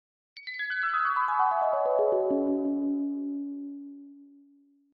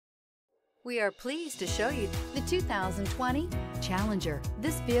We are pleased to show you the 2020 Challenger.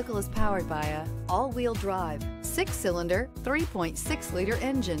 This vehicle is powered by a all-wheel drive, 6-cylinder, 3.6-liter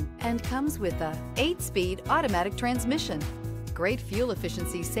engine and comes with a 8-speed automatic transmission. Great fuel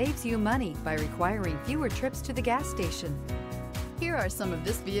efficiency saves you money by requiring fewer trips to the gas station. Here are some of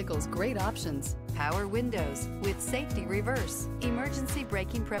this vehicle's great options: power windows with safety reverse, emergency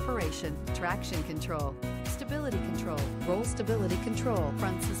braking preparation, traction control, stability control, roll stability control,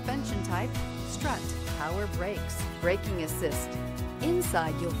 front suspension type, strut, power brakes, braking assist.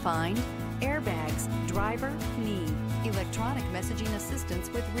 Inside you'll find airbags, driver, knee, electronic messaging assistance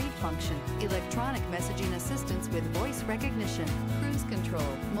with read function, electronic messaging assistance with voice recognition, cruise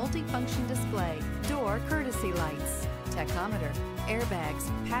control, multifunction display, door courtesy lights, tachometer, airbags,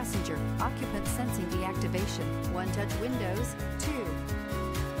 passenger, occupant sensing deactivation, one-touch windows, 2.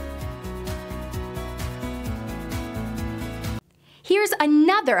 Here's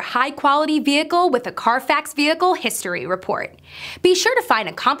another high-quality vehicle with a Carfax Vehicle History Report. Be sure to find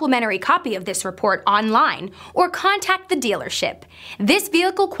a complimentary copy of this report online or contact the dealership. This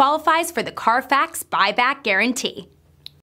vehicle qualifies for the Carfax Buyback Guarantee.